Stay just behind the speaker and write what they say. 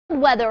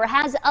Weather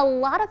has a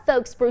lot of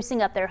folks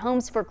sprucing up their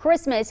homes for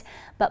Christmas,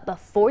 but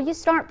before you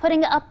start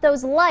putting up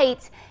those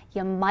lights,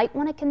 you might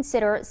want to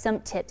consider some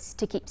tips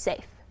to keep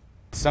safe.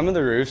 Some of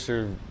the roofs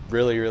are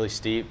really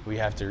steep. We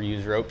have to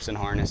use ropes and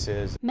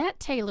harnesses. Matt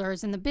Taylor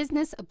is in the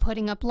business of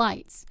putting up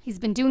lights. He's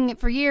been doing it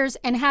for years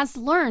and has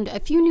learned a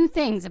few new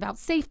things about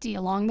safety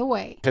along the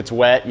way. If it's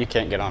wet, you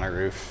can't get on a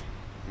roof.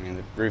 I mean,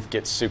 the roof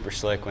gets super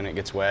slick when it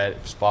gets wet.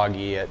 If it's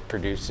foggy, it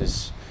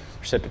produces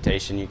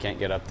precipitation. You can't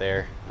get up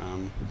there.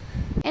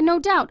 And no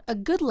doubt, a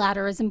good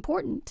ladder is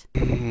important.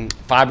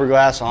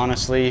 Fiberglass,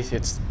 honestly,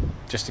 it's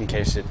just in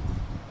case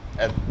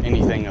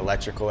anything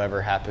electrical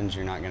ever happens,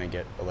 you're not going to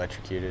get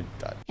electrocuted.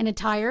 And a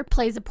tire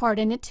plays a part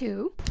in it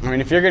too. I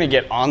mean, if you're going to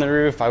get on the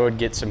roof, I would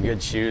get some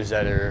good shoes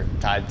that are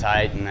tied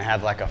tight and they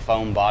have like a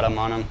foam bottom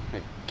on them.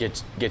 It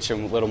gets you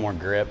a little more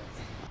grip.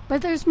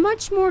 But there's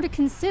much more to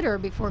consider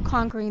before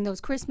conquering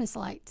those Christmas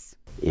lights.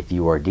 If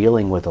you are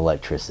dealing with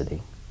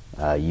electricity,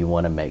 you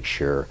want to make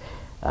sure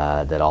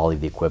that all of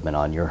the equipment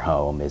on your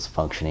home is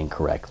functioning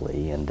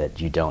correctly and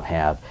that you don't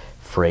have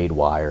frayed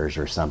wires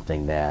or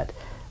something that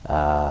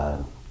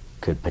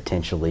could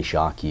potentially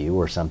shock you,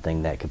 or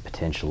something that could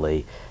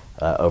potentially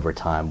over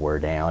time wear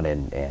down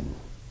and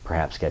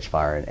perhaps catch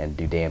fire and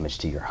do damage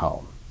to your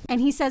home. And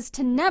he says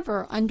to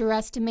never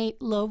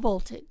underestimate low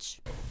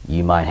voltage.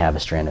 You might have a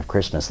strand of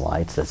Christmas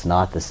lights that's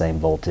not the same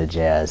voltage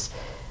as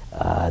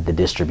the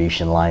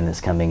distribution line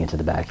that's coming into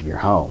the back of your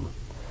home.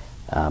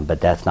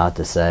 But that's not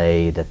to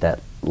say that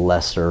that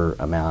lesser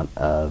amount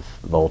of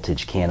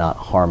voltage cannot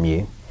harm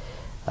you.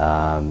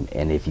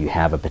 And if you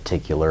have a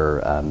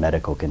particular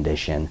medical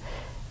condition,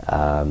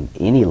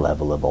 any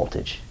level of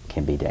voltage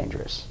can be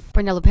dangerous.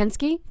 Brenda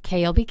Lipinski,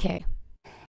 KLBK.